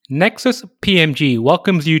Nexus PMG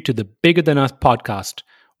welcomes you to the Bigger Than Us podcast,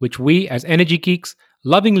 which we as energy geeks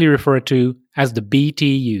lovingly refer to as the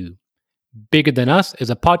BTU. Bigger Than Us is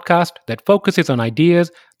a podcast that focuses on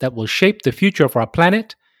ideas that will shape the future of our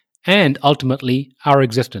planet and ultimately our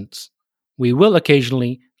existence. We will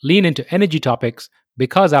occasionally lean into energy topics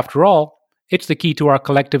because, after all, it's the key to our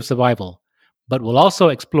collective survival. But we'll also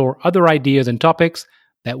explore other ideas and topics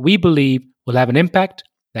that we believe will have an impact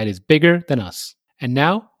that is bigger than us. And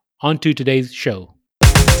now, on to today's show.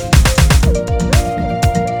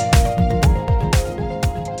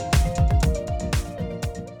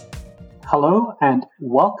 Hello, and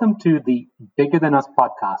welcome to the Bigger Than Us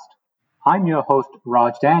podcast. I'm your host,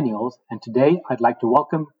 Raj Daniels, and today I'd like to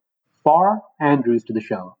welcome Far Andrews to the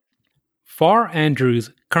show. Far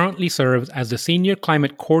Andrews currently serves as the Senior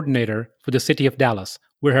Climate Coordinator for the City of Dallas,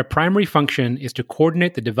 where her primary function is to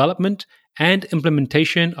coordinate the development and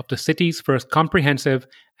implementation of the city's first comprehensive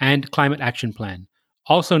and climate action plan,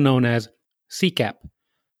 also known as CCAP.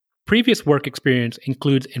 Previous work experience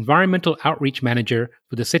includes Environmental Outreach Manager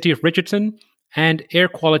for the City of Richardson and Air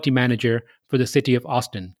Quality Manager for the City of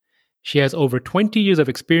Austin. She has over 20 years of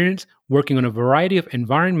experience working on a variety of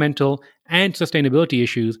environmental and sustainability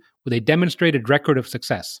issues with a demonstrated record of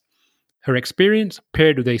success. Her experience,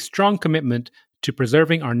 paired with a strong commitment to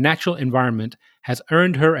preserving our natural environment, has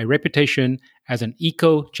earned her a reputation as an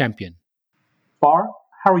eco-champion. Far,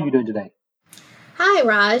 how are you doing today? Hi,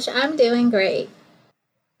 Raj. I'm doing great.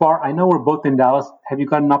 Far, I know we're both in Dallas. Have you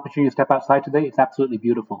got an opportunity to step outside today? It's absolutely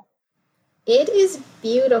beautiful. It is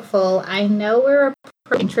beautiful. I know we're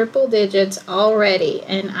approaching triple digits already,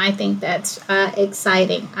 and I think that's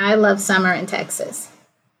exciting. I love summer in Texas.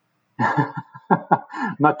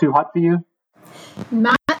 Not too hot for you?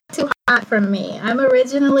 Not too hot for me. I'm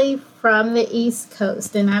originally from the East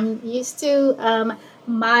Coast, and I'm used to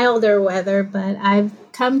milder weather, but I've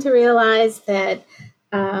come to realize that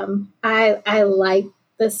I like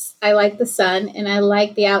this. I like the sun, and I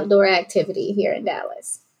like the outdoor activity here in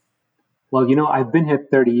Dallas. Well, I've been here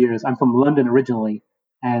 30 years. I'm from London originally,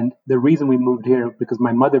 and the reason we moved here because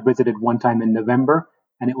my mother visited one time in November,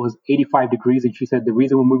 and it was 85 degrees, and she said the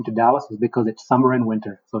reason we moved to Dallas is because it's summer and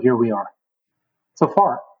winter. So here we are. So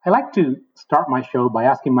Far, I like to start my show by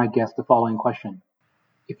asking my guests the following question.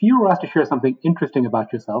 If you were asked to share something interesting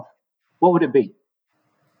about yourself, what would it be?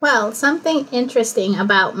 Well, something interesting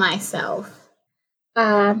about myself.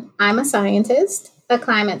 I'm a scientist, a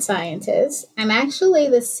climate scientist. I'm actually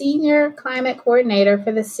the senior climate coordinator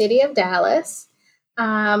for the city of Dallas,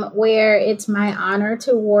 where it's my honor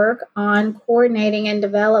to work on coordinating and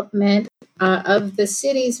development of the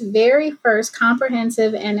city's very first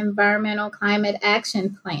comprehensive and environmental climate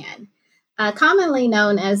action plan, commonly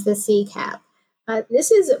known as the CCAP.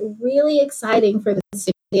 This is really exciting for the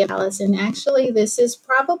city of Dallas, and actually, this is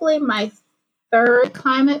probably my third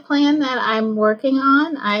climate plan that I'm working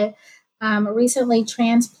on. I recently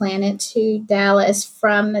transplanted to Dallas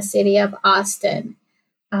from the city of Austin.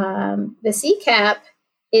 The CCAP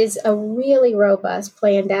is a really robust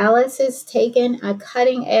plan. Dallas has taken a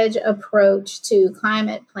cutting edge approach to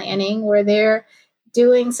climate planning where they're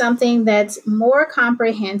doing something that's more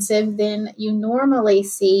comprehensive than you normally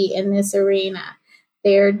see in this arena.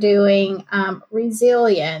 They're doing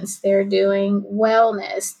resilience, they're doing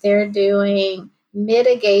wellness, they're doing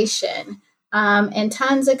mitigation, and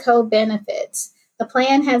tons of co-benefits. The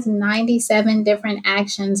plan has 97 different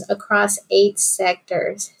actions across 8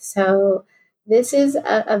 sectors. So this is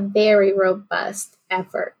a very robust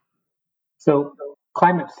effort. So,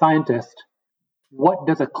 climate scientist, what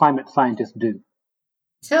does a climate scientist do?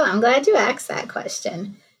 So I'm glad you asked that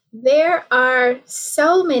question. There are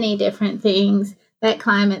so many different things that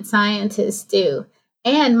climate scientists do.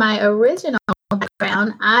 And my original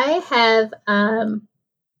background, I have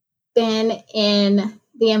been in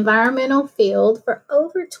the environmental field for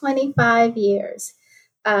over 25 years.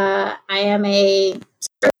 I am a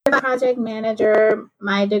certified project manager.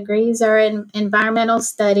 My degrees are in environmental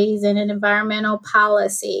studies and in environmental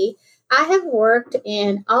policy. I have worked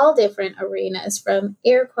in all different arenas, from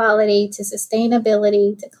air quality to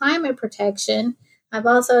sustainability to climate protection. I've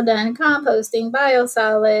also done composting,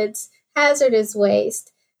 biosolids, hazardous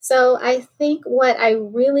waste. So I think what I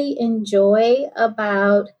really enjoy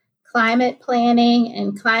about climate planning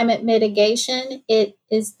and climate mitigation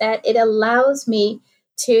is that it allows me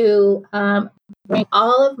to bring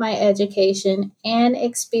all of my education and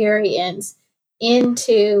experience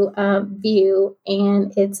into view,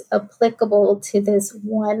 and it's applicable to this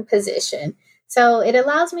one position. So it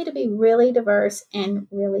allows me to be really diverse and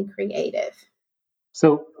really creative.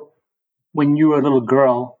 So, when you were a little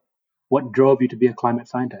girl, what drove you to be a climate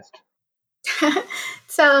scientist?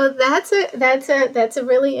 So that's a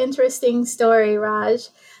really interesting story, Raj.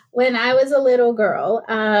 When I was a little girl,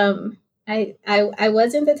 I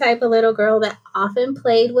wasn't the type of little girl that often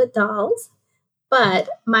played with dolls, but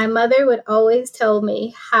my mother would always tell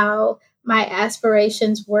me how my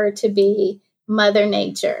aspirations were to be Mother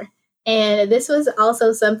Nature. And this was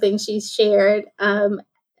also something she shared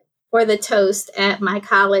for the toast at my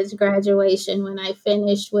college graduation when I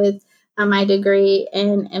finished with my degree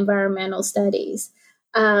in environmental studies.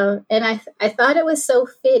 And I thought it was so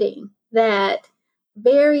fitting that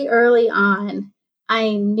very early on,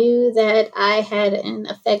 I knew that I had an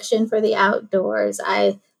affection for the outdoors.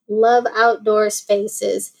 I love outdoor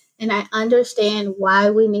spaces, and I understand why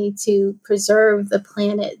we need to preserve the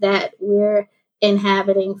planet that we're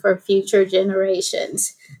inhabiting for future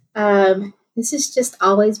generations. This has just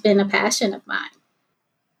always been a passion of mine.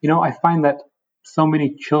 I find that so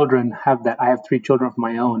many children have that. I have three children of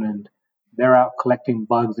my own, and they're out collecting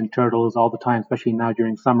bugs and turtles all the time, especially now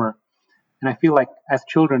during summer. And I feel like as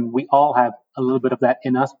children, we all have a little bit of that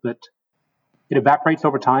in us, but it evaporates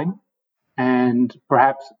over time. And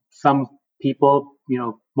perhaps some people,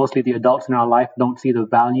 mostly the adults in our life, don't see the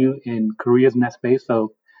value in careers in that space.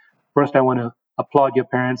 So, first, I want to applaud your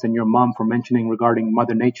parents and your mom for mentioning regarding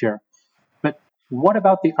Mother Nature. But what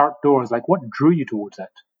about the outdoors? Like, what drew you towards that?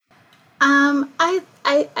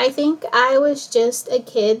 I think I was just a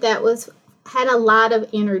kid that was had a lot of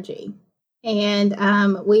energy, and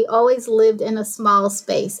we always lived in a small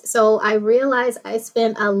space. So I realized I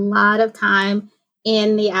spent a lot of time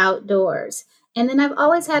in the outdoors, and then I've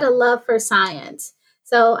always had a love for science.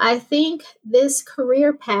 So I think this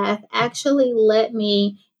career path actually let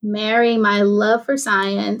me marry my love for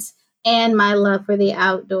science and my love for the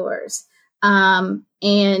outdoors, and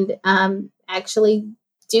actually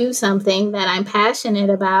do something that I'm passionate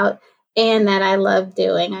about and that I love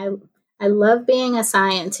doing. I love being a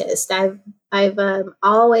scientist. I've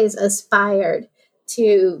always aspired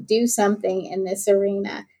to do something in this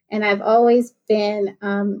arena, and I've always done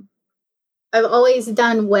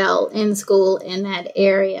well in school in that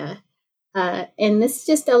area. And this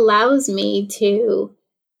just allows me to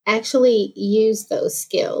actually use those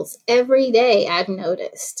skills every day, I've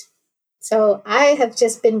noticed. So I have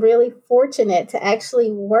just been really fortunate to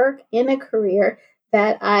actually work in a career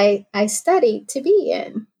that I studied to be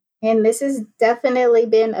in. And this has definitely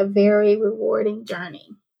been a very rewarding journey.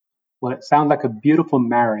 Well, it sounds like a beautiful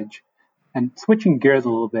marriage. And switching gears a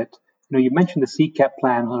little bit, you mentioned the CCAP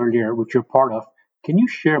plan earlier, which you're part of. Can you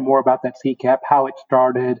share more about that CCAP, how it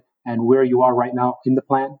started, and where you are right now in the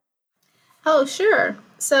plan? Oh, sure.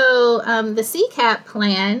 So the CCAP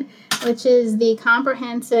plan, which is the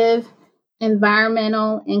Comprehensive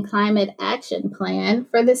Environmental and Climate Action Plan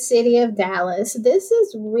for the city of Dallas, this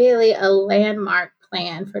is really a landmark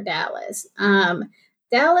plan for Dallas.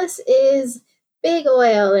 Dallas is big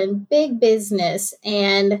oil and big business,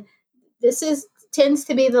 and this is tends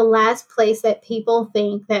to be the last place that people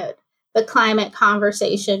think that the climate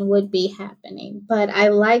conversation would be happening. But I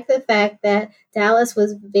like the fact that Dallas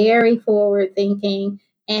was very forward thinking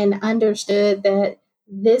and understood that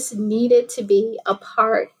this needed to be a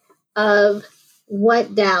part of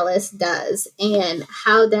what Dallas does and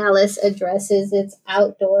how Dallas addresses its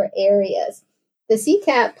outdoor areas. The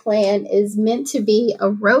CCAP plan is meant to be a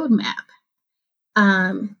roadmap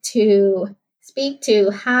to speak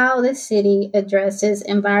to how the city addresses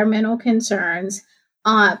environmental concerns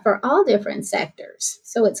for all different sectors.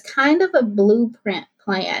 So it's kind of a blueprint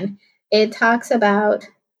plan. It talks about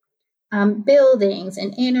buildings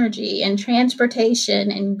and energy and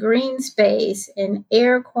transportation and green space and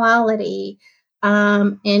air quality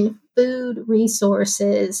and food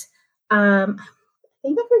resources. I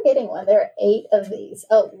think I'm forgetting one. There are 8 of these.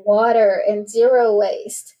 Oh, water and zero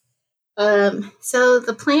waste. So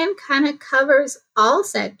the plan kind of covers all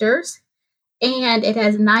sectors, and it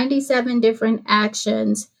has 97 different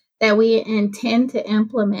actions that we intend to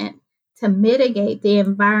implement to mitigate the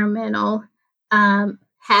environmental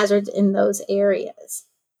hazards in those areas.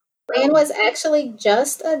 The plan was actually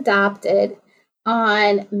just adopted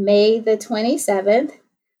on May the 27th,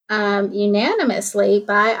 unanimously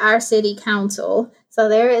by our city council. So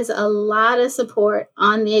there is a lot of support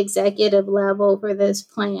on the executive level for this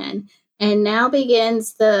plan. And now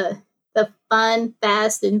begins the fun,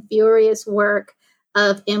 fast, and furious work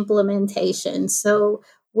of implementation. So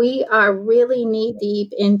we are really knee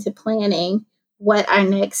deep into planning what our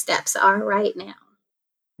next steps are right now.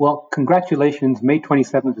 Well, congratulations. May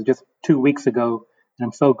 27th is just 2 weeks ago, and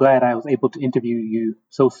I'm so glad I was able to interview you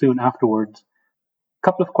so soon afterwards. A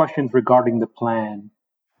couple of questions regarding the plan.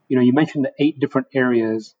 You mentioned the 8 different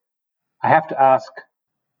areas. I have to ask,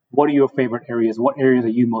 what are your favorite areas? What areas are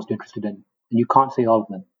you most interested in? And you can't say all of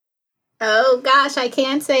them. Oh gosh, I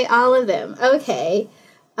can't say all of them. Okay.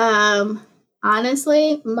 Um,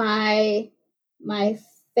 honestly, my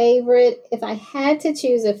favorite, if I had to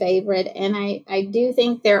choose a favorite, and I do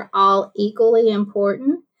think they're all equally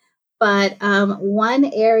important, but one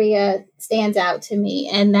area stands out to me,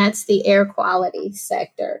 and that's the air quality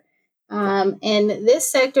sector. And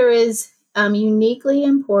this sector is uniquely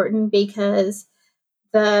important because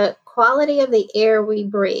the quality of the air we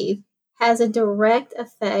breathe has a direct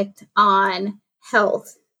effect on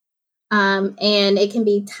health. And it can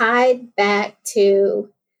be tied back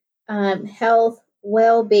to health,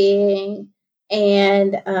 well being,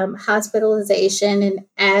 and hospitalization and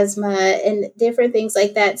asthma and different things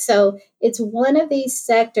like that. So it's one of these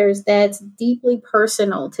sectors that's deeply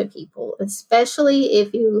personal to people, especially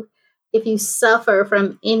if you suffer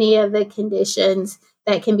from any of the conditions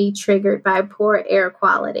that can be triggered by poor air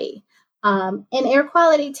quality. And air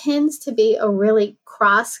quality tends to be a really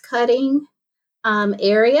cross-cutting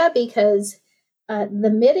area because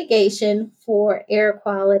the mitigation for air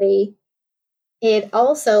quality, it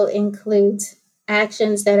also includes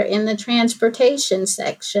actions that are in the transportation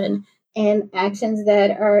section and actions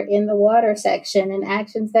that are in the water section and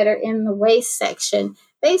actions that are in the waste section.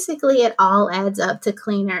 Basically, it all adds up to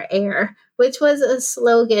cleaner air, which was a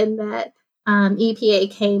slogan that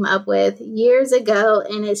EPA came up with years ago,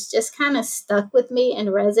 and it's just kind of stuck with me and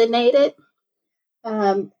resonated.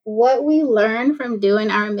 What we learned from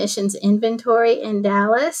doing our emissions inventory in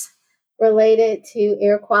Dallas related to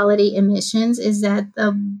air quality emissions is that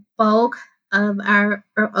the bulk of our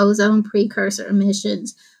ozone precursor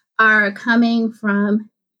emissions are coming from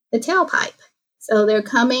the tailpipe. So they're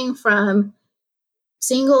coming from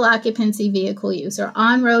single occupancy vehicle use or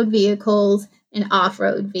on road vehicles and off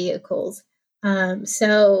road vehicles.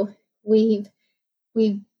 So we've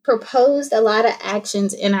proposed a lot of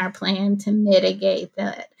actions in our plan to mitigate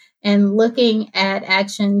that and looking at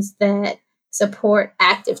actions that support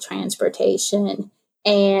active transportation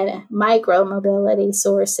and micro mobility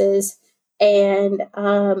sources and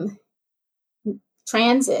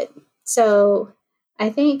transit. So I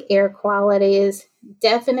think air quality is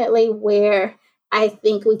definitely where I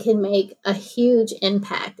think we can make a huge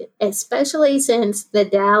impact, especially since the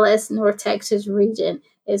Dallas, North Texas region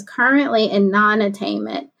is currently in non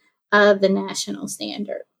attainment of the national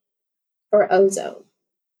standard for ozone.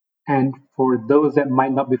 And for those that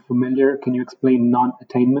might not be familiar, can you explain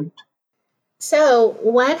non-attainment? So,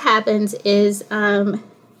 what happens is EPA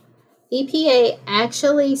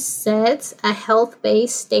actually sets a health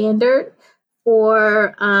based standard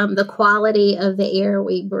for the quality of the air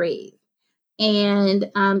we breathe.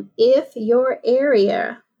 And if your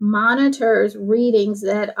area monitors readings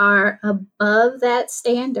that are above that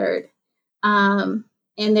standard, and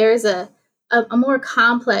there's a more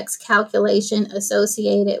complex calculation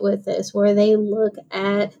associated with this where they look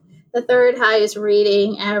at the third highest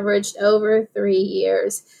reading averaged over 3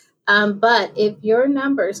 years. But if your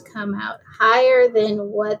numbers come out higher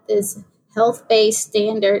than what this health based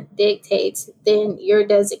standard dictates, then you're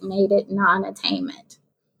designated non attainment.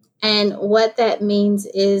 And what that means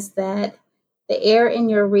is that the air in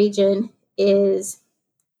your region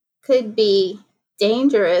could be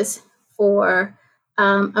dangerous for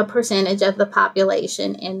a percentage of the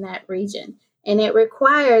population in that region. And it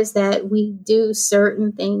requires that we do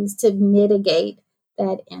certain things to mitigate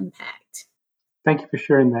that impact. Thank you for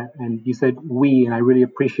sharing that. And you said we, and I really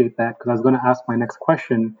appreciate that because I was going to ask my next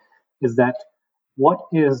question is that what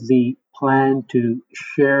is the plan to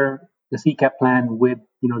share the CCAP plan with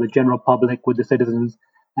the general public, with the citizens,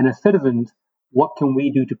 and as citizens, what can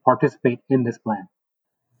we do to participate in this plan?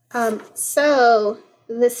 So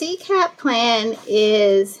the CCAP plan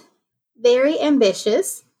is very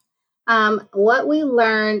ambitious.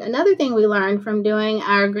 Another thing we learned from doing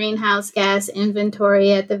our greenhouse gas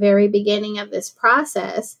inventory at the very beginning of this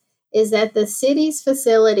process is that the city's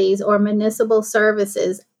facilities or municipal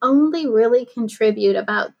services only really contribute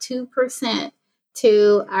about 2%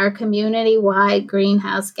 to our community-wide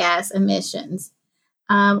greenhouse gas emissions.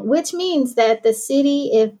 Which means that the city,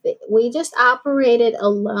 if we just operated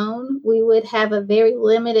alone, we would have a very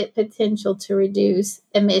limited potential to reduce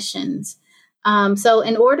emissions. So,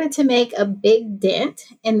 in order to make a big dent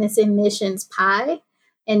in this emissions pie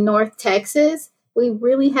in North Texas, we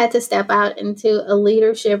really had to step out into a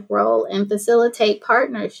leadership role and facilitate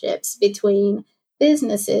partnerships between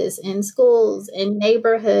businesses and schools and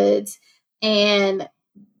neighborhoods and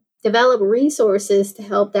develop resources to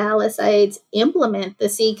help Dallasites implement the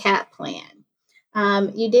CCAP plan.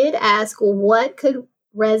 You did ask, what could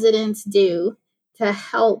residents do to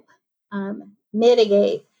help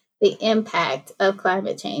mitigate the impact of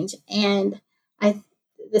climate change. And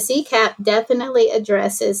the CCAP definitely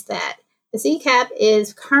addresses that. The CCAP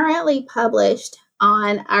is currently published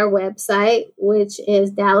on our website, which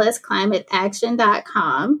is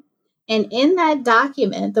dallasclimateaction.com. And in that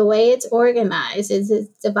document, the way it's organized is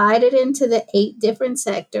it's divided into the 8 different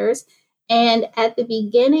sectors. And at the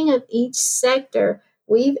beginning of each sector,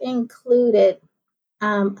 we've included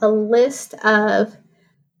a list of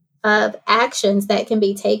actions that can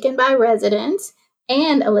be taken by residents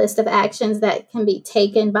and a list of actions that can be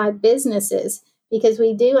taken by businesses, because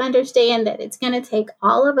we do understand that it's going to take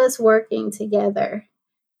all of us working together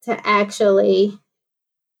to actually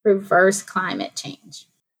reverse climate change.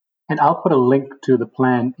 And I'll put a link to the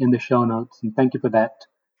plan in the show notes, and thank you for that.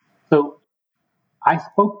 So I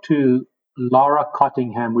spoke to Laura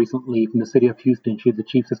Cottingham recently from the City of Houston. She's the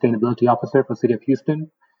Chief Sustainability Officer for the City of Houston,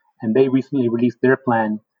 and they recently released their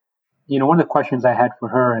plan. One of the questions I had for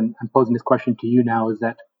her, and I'm posing this question to you now, is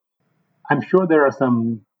that I'm sure there are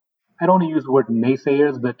some, I don't want to use the word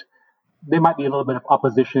naysayers, but there might be a little bit of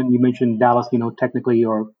opposition. You mentioned Dallas, technically,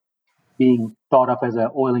 or being thought of as an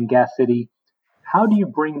oil and gas city. How do you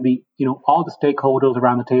bring all the stakeholders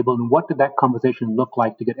around the table, and what did that conversation look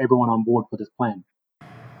like to get everyone on board for this plan?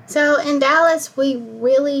 So in Dallas, we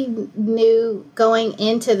really knew going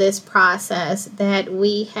into this process that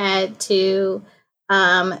we had to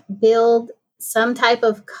build some type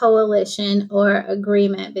of coalition or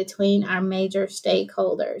agreement between our major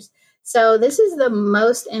stakeholders. So this is the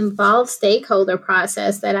most involved stakeholder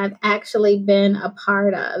process that I've actually been a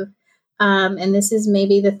part of. And this is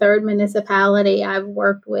maybe the 3rd municipality I've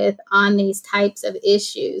worked with on these types of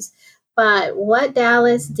issues. But what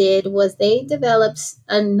Dallas did was they developed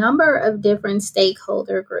a number of different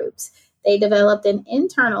stakeholder groups. They developed an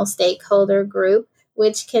internal stakeholder group,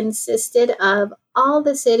 which consisted of all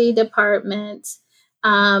the city departments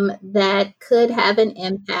that could have an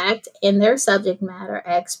impact and their subject matter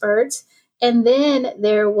experts. And then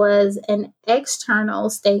there was an external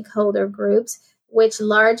stakeholder groups, which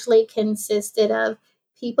largely consisted of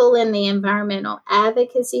people in the environmental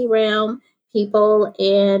advocacy realm, people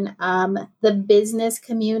in the business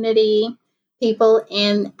community, people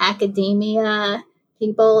in academia,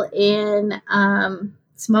 people in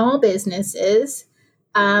small businesses,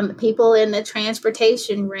 people in the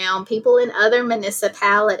transportation realm, people in other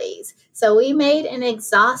municipalities. So we made an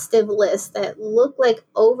exhaustive list that looked like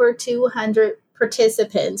over 200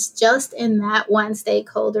 participants just in that one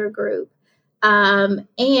stakeholder group.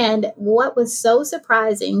 And what was so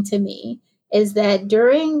surprising to me is that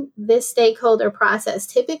during this stakeholder process,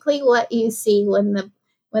 typically what you see when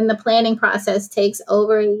the planning process takes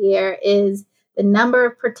over a year is the number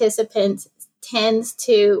of participants tends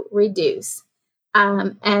to reduce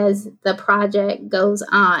as the project goes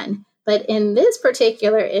on. But in this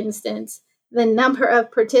particular instance, the number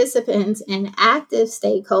of participants and active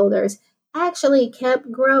stakeholders actually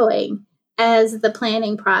kept growing as the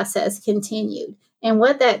planning process continued. And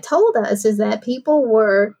what that told us is that people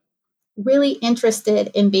were really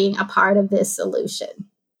interested in being a part of this solution.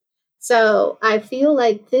 So I feel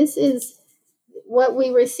like this is what we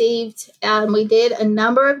received. We did a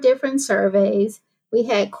number of different surveys. We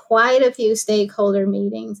had quite a few stakeholder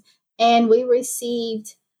meetings, and we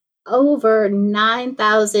received over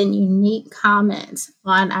 9,000 unique comments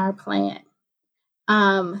on our plan,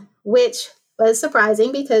 which was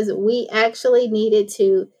surprising because we actually needed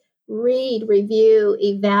to read, review,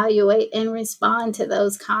 evaluate, and respond to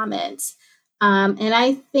those comments. And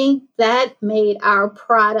I think that made our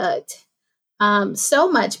product so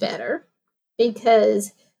much better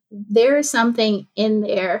because there is something in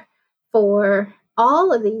there for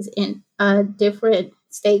all of these different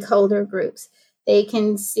stakeholder groups. They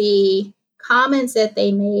can see comments that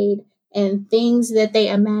they made and things that they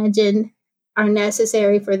imagine are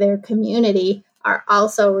necessary for their community are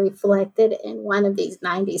also reflected in one of these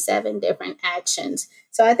 97 different actions.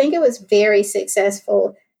 So I think it was very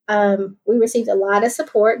successful. We received a lot of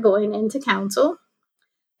support going into council.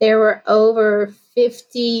 There were over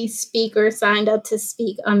 50 speakers signed up to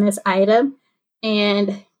speak on this item,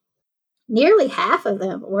 and nearly half of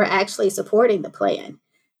them were actually supporting the plan.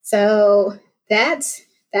 So that's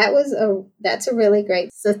a really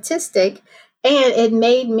great statistic. And it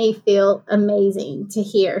made me feel amazing to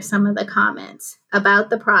hear some of the comments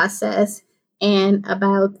about the process and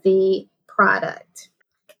about the product.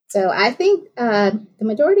 So I think the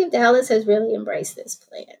majority of Dallas has really embraced this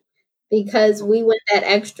plan because we went that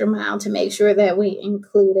extra mile to make sure that we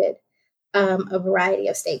included a variety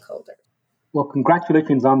of stakeholders. Well,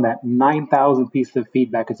 congratulations on that. 9,000 pieces of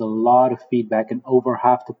feedback is a lot of feedback, and over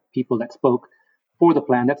half the people that spoke for the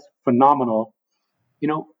plan. That's phenomenal.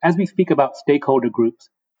 as we speak about stakeholder groups,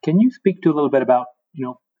 can you speak to a little bit about,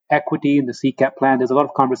 equity in the CCAP plan? There's a lot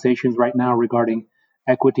of conversations right now regarding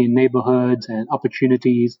equity in neighborhoods and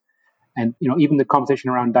opportunities. And, even the conversation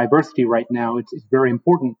around diversity right now, it's very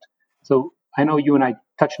important. So I know you and I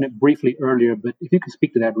touched on it briefly earlier, but if you could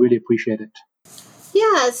speak to that, really appreciate it.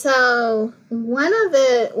 Yeah, so one of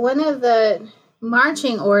the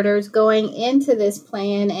marching orders going into this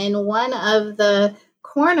plan, and one of the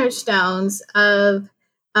cornerstones of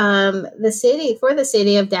the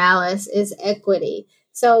city of Dallas, is equity.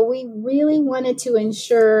 So we really wanted to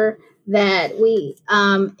ensure that we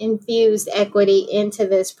infused equity into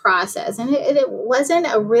this process, and it wasn't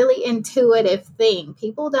a really intuitive thing.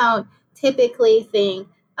 People don't typically think,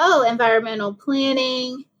 oh, environmental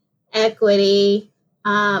planning, equity,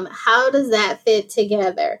 how does that fit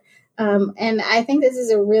together? And I think this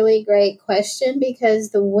is a really great question, because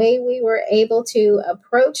the way we were able to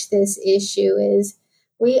approach this issue is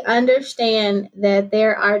we understand that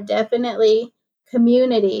there are definitely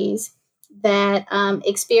communities that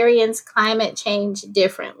experience climate change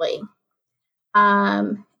differently,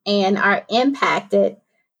 and are impacted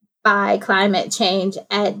by climate change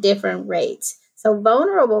at different rates. So,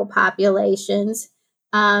 vulnerable populations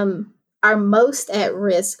are most at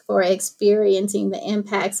risk for experiencing the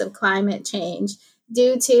impacts of climate change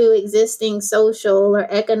due to existing social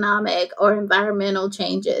or economic or environmental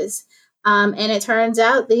changes. And it turns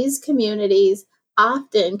out these communities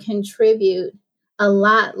often contribute a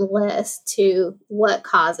lot less to what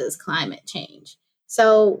causes climate change.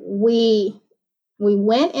 So we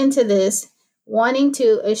went into this wanting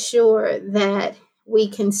to assure that we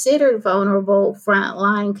considered vulnerable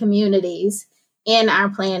frontline communities in our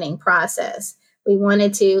planning process. We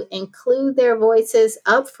wanted to include their voices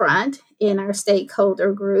up front in our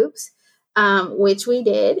stakeholder groups, which we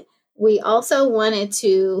did. We also wanted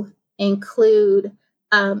to include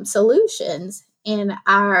solutions in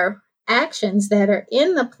our actions that are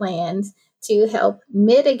in the plans to help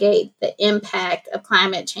mitigate the impact of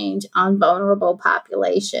climate change on vulnerable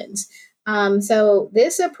populations. So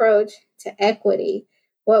this approach to equity,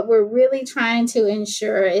 what we're really trying to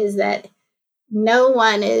ensure is that no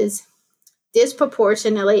one is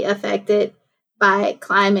disproportionately affected by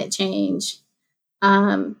climate change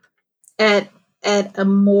at a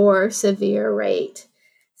more severe rate.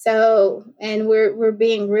 So, and we're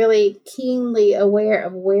being really keenly aware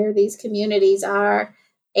of where these communities are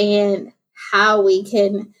and how we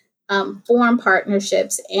can form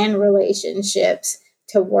partnerships and relationships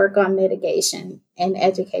to work on mitigation and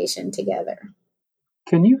education together.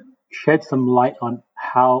 Can you shed some light on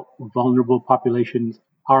how vulnerable populations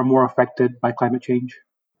are more affected by climate change?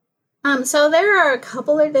 So there are a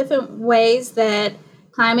couple of different ways that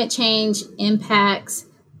climate change impacts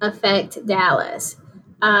affect Dallas.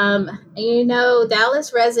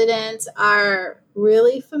 Dallas residents are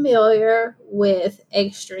really familiar with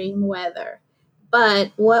extreme weather.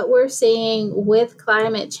 But what we're seeing with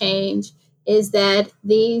climate change is that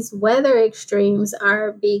these weather extremes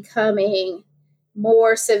are becoming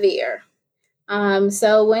more severe.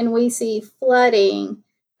 So when we see flooding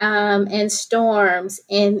and storms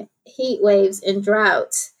and heat waves and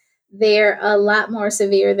droughts, they're a lot more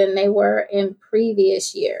severe than they were in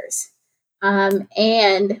previous years.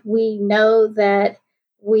 And we know that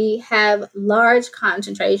we have large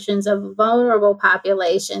concentrations of vulnerable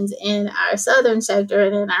populations in our southern sector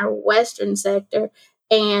and in our western sector.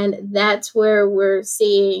 And that's where we're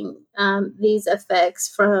seeing these effects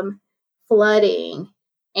from flooding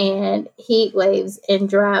and heat waves and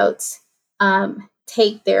droughts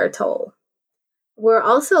take their toll. We're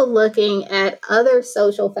also looking at other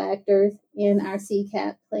social factors in our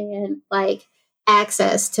CCAP plan, like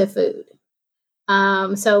access to food.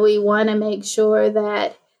 So we want to make sure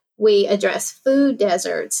that we address food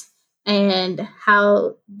deserts and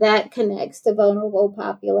how that connects to vulnerable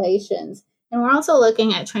populations. And we're also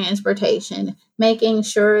looking at transportation, making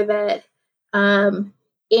sure that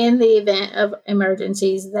in the event of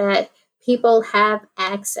emergencies, that people have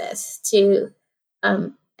access to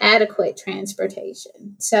adequate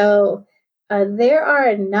transportation. So there are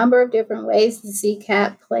a number of different ways the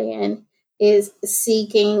CCAP plan is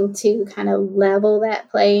seeking to kind of level that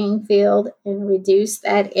playing field and reduce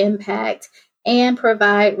that impact and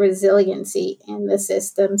provide resiliency in the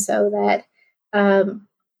system so that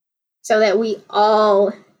we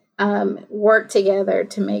all work together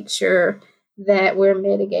to make sure that we're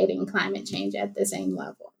mitigating climate change at the same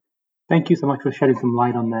level. Thank you so much for shedding some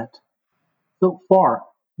light on that. So far,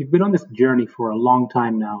 you've been on this journey for a long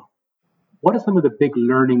time now. What are some of the big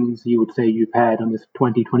learnings you would say you've had on this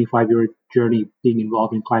 20, 25-year journey being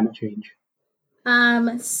involved in climate change?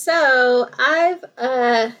 So I've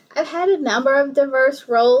had a number of diverse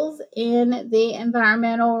roles in the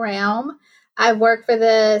environmental realm. I've worked for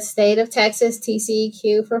the state of Texas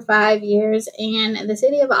TCEQ for 5 years and the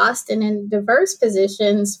city of Austin in diverse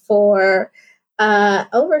positions for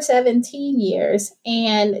over 17 years.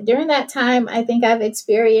 And during that time, I think I've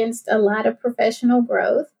experienced a lot of professional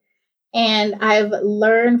growth. And I've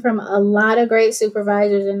learned from a lot of great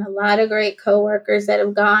supervisors and a lot of great coworkers that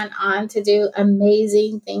have gone on to do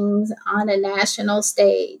amazing things on a national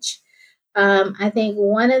stage. I think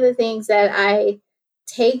one of the things that I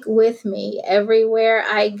take with me everywhere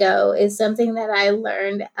I go is something that I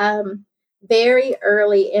learned very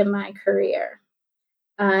early in my career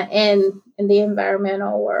in the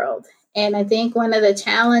environmental world. And I think one of the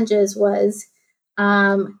challenges was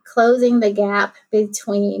closing the gap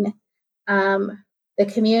between the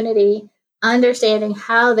community, understanding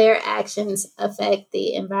how their actions affect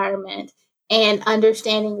the environment, and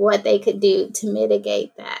understanding what they could do to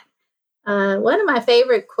mitigate that. One of my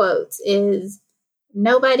favorite quotes is,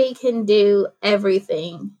 "Nobody can do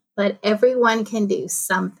everything, but everyone can do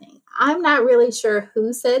something." I'm not really sure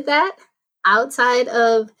who said that outside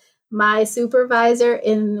of my supervisor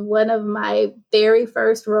in one of my very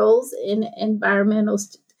first roles in environmental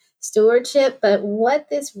stewardship, but how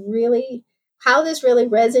this really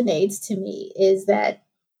resonates to me is that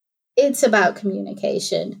it's about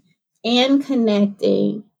communication and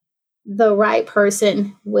connecting the right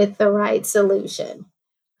person with the right solution.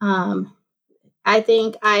 Um, I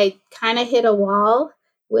think I kind of hit a wall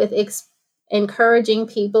with encouraging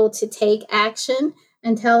people to take action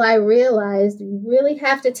until I realized you really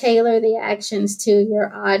have to tailor the actions to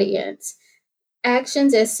your audience.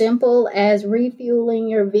 Actions as simple as refueling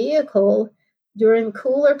your vehicle during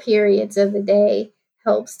cooler periods of the day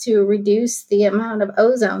helps to reduce the amount of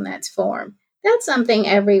ozone that's formed. That's something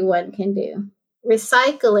everyone can do.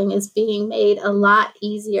 Recycling is being made a lot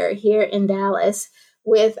easier here in Dallas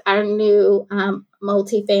with our new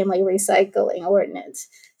multifamily recycling ordinance.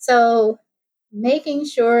 So, making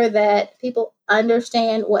sure that people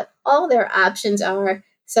understand what all their options are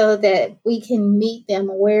so that we can meet them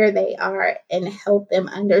where they are and help them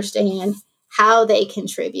understand how they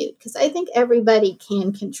contribute. Because I think everybody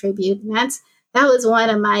can contribute. And that was one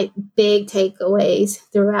of my big takeaways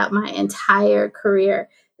throughout my entire career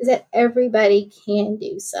is that everybody can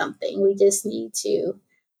do something. We just need to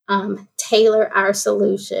tailor our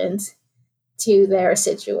solutions to their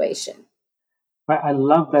situation. I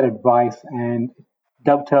love that advice and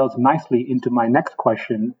dovetails nicely into my next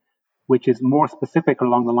question, which is more specific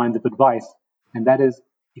along the lines of advice. And that is,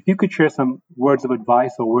 if you could share some words of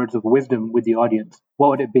advice or words of wisdom with the audience, what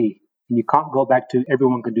would it be? And you can't go back to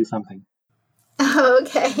everyone can do something.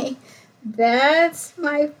 Okay. That's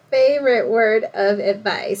my favorite word of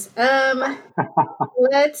advice.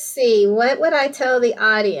 Let's see. What would I tell the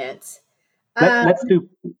audience? Um,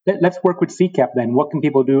 Let's work with CCAP then. What can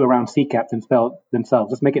people do around CCAP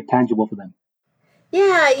themselves? Let's make it tangible for them.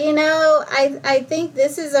 yeah, I think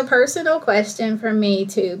this is a personal question for me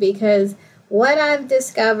too, because what I've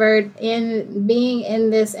discovered in being in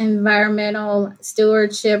this environmental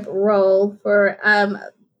stewardship role for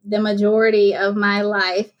the majority of my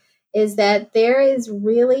life is that there is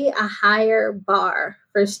really a higher bar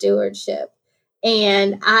for stewardship.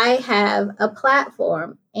 And I have a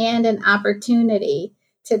platform and an opportunity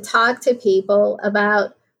to talk to people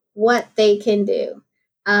about what they can do.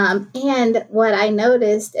 And what I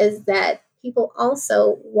noticed is that people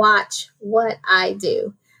also watch what I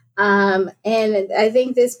do. And I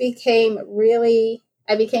think I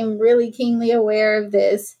became really keenly aware of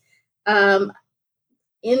this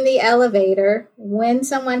in the elevator when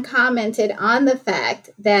someone commented on the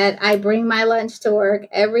fact that I bring my lunch to work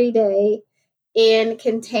every day in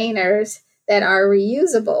containers that are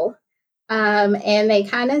reusable. And they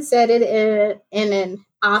kind of said it in an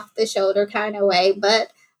off the shoulder kind of way,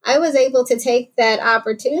 but I was able to take that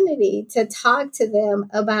opportunity to talk to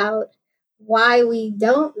them about why we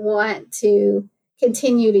don't want to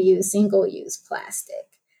continue to use single use plastic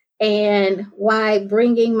and why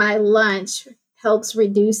bringing my lunch helps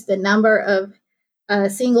reduce the number of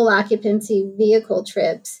single occupancy vehicle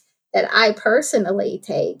trips that I personally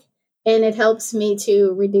take. And it helps me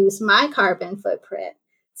to reduce my carbon footprint.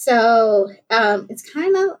 So it's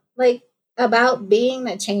kind of like about being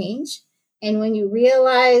the change. And when you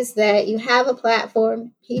realize that you have a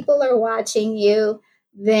platform, people are watching you,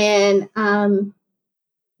 then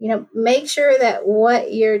make sure that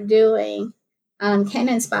what you're doing can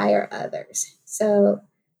inspire others. So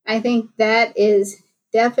I think that is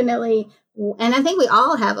definitely, and I think we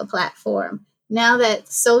all have a platform. now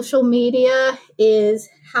that social media is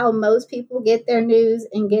how most people get their news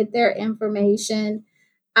and get their information,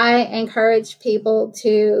 I encourage people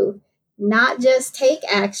to not just take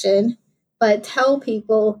action, but tell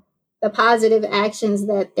people the positive actions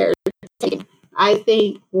that they're taking. I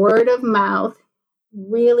think word of mouth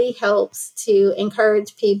really helps to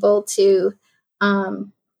encourage people to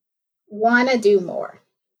want to do more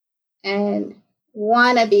and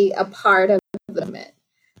want to be a part of the movement.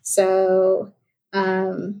 So,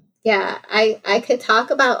 yeah, I could talk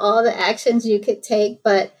about all the actions you could take,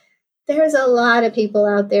 but there's a lot of people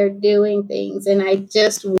out there doing things, and I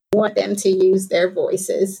just want them to use their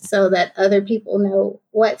voices so that other people know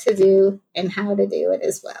what to do and how to do it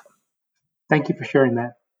as well. Thank you for sharing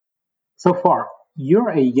that. So far, you're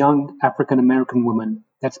a young African American woman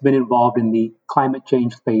that's been involved in the climate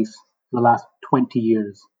change space for the last 20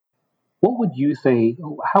 years. What would you say,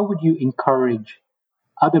 how would you encourage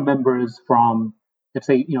other members from, let's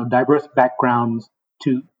say, diverse backgrounds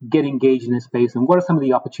to get engaged in this space? And what are some of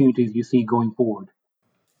the opportunities you see going forward?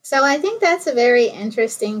 So I think that's a very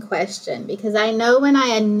interesting question because I know when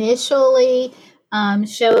I initially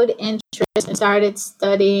showed interest and started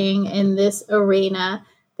studying in this arena,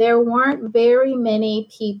 there weren't very many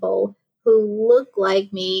people who looked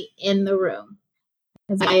like me in the room.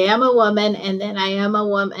 Because I am a woman, and then I am a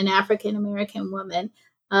woman, an African American woman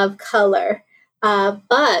of color.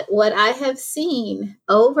 But what I have seen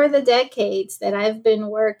over the decades that I've been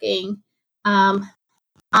working on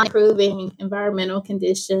improving environmental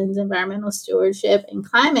conditions, environmental stewardship, and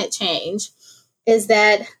climate change is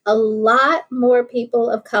that a lot more people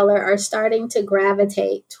of color are starting to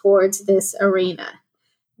gravitate towards this arena.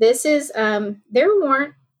 This is, there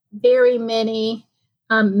weren't very many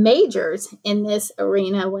majors in this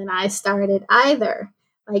arena when I started either,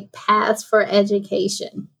 like paths for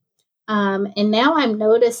education. And now I'm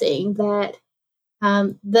noticing that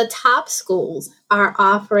the top schools are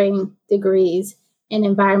offering degrees in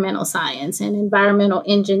environmental science and environmental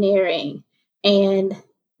engineering and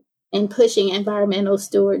pushing environmental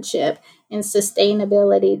stewardship and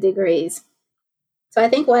sustainability degrees. So I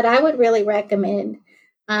think what I would really recommend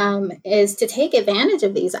is to take advantage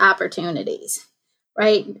of these opportunities.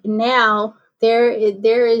 Right now, there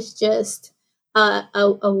is just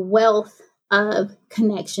a wealth of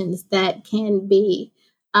connections that can be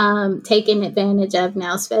taken advantage of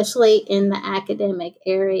now, especially in the academic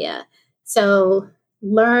area. So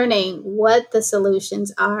learning what the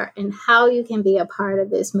solutions are and how you can be a part of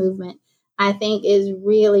this movement, I think is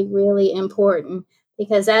really, really important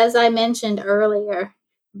because as I mentioned earlier,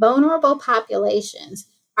 vulnerable populations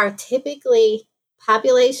are typically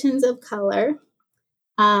populations of color,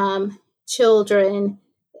 children,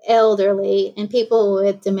 elderly, and people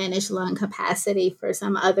with diminished lung capacity for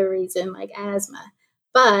some other reason like asthma.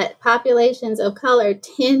 But populations of color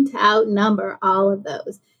tend to outnumber all of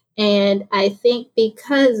those. And I think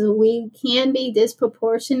because we can be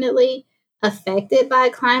disproportionately affected by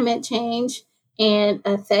climate change and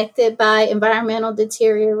affected by environmental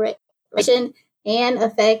deterioration and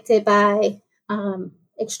affected by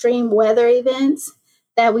extreme weather events,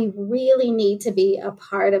 that we really need to be a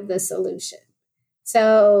part of the solution.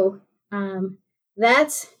 So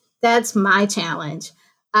that's my challenge.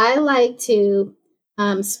 I like to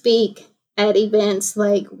speak at events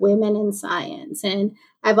like Women in Science, and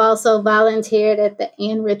I've also volunteered at the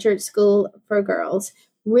Ann Richards School for Girls,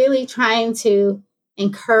 really trying to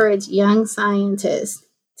encourage young scientists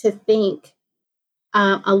to think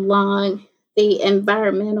along the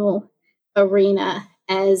environmental arena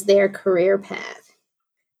as their career path.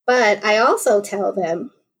 But I also tell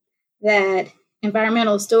them that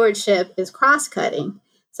environmental stewardship is cross-cutting.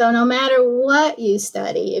 So no matter what you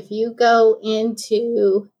study, if you go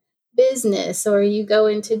into business or you go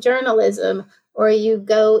into journalism or you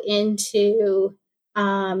go into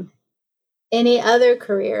any other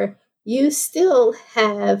career, you still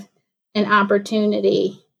have an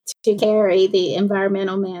opportunity to carry the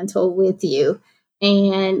environmental mantle with you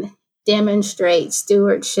and demonstrate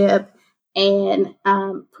stewardship and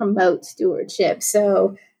promote stewardship.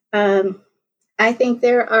 So I think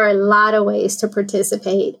there are a lot of ways to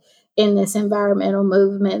participate in this environmental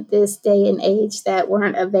movement this day and age that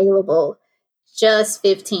weren't available just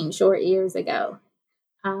 15 short years ago.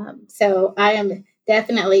 So I am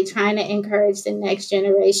definitely trying to encourage the next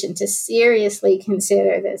generation to seriously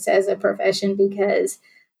consider this as a profession because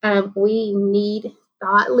we need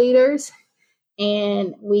thought leaders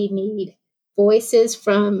and we need voices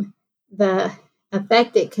from the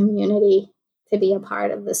affected community to be a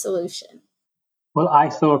part of the solution. Well, I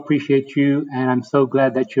so appreciate you, and I'm so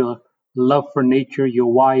glad that your love for nature,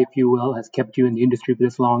 your why, if you will, has kept you in the industry for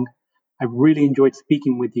this long. I've really enjoyed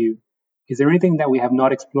speaking with you. Is there anything that we have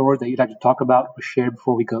not explored that you'd like to talk about or share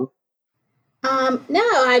before we go? No,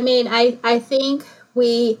 I mean, I think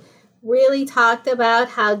we really talked about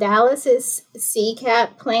how Dallas's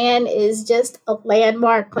CCAP plan is just a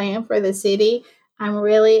landmark plan for the city. I'm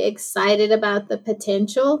really excited about the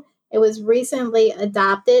potential. It was recently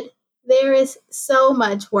adopted. There is so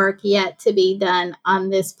much work yet to be done on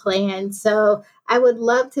this plan. So I would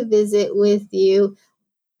love to visit with you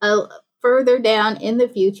uh, further down in the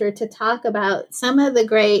future to talk about some of the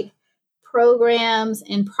great programs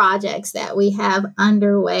and projects that we have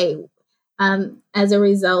underway as a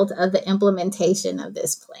result of the implementation of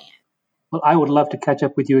this plan. Well, I would love to catch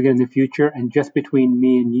up with you again in the future. And just between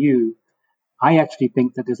me and you, I actually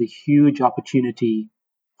think that there's a huge opportunity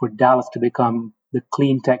for Dallas to become the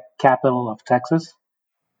clean tech capital of Texas.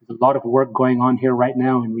 There's a lot of work going on here right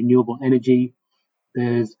now in renewable energy.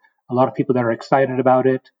 There's a lot of people that are excited about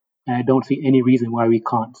it, and I don't see any reason why we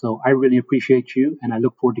can't. So I really appreciate you, and I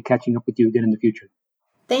look forward to catching up with you again in the future.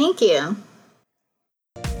 Thank you.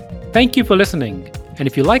 Thank you for listening. And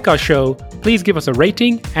if you like our show, please give us a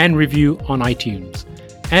rating and review on iTunes.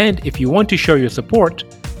 And if you want to show your support,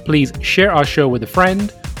 please share our show with a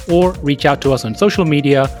friend or reach out to us on social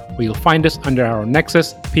media where you'll find us under our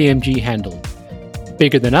Nexus PMG handle.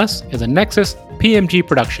 Bigger Than Us is a Nexus PMG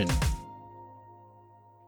production.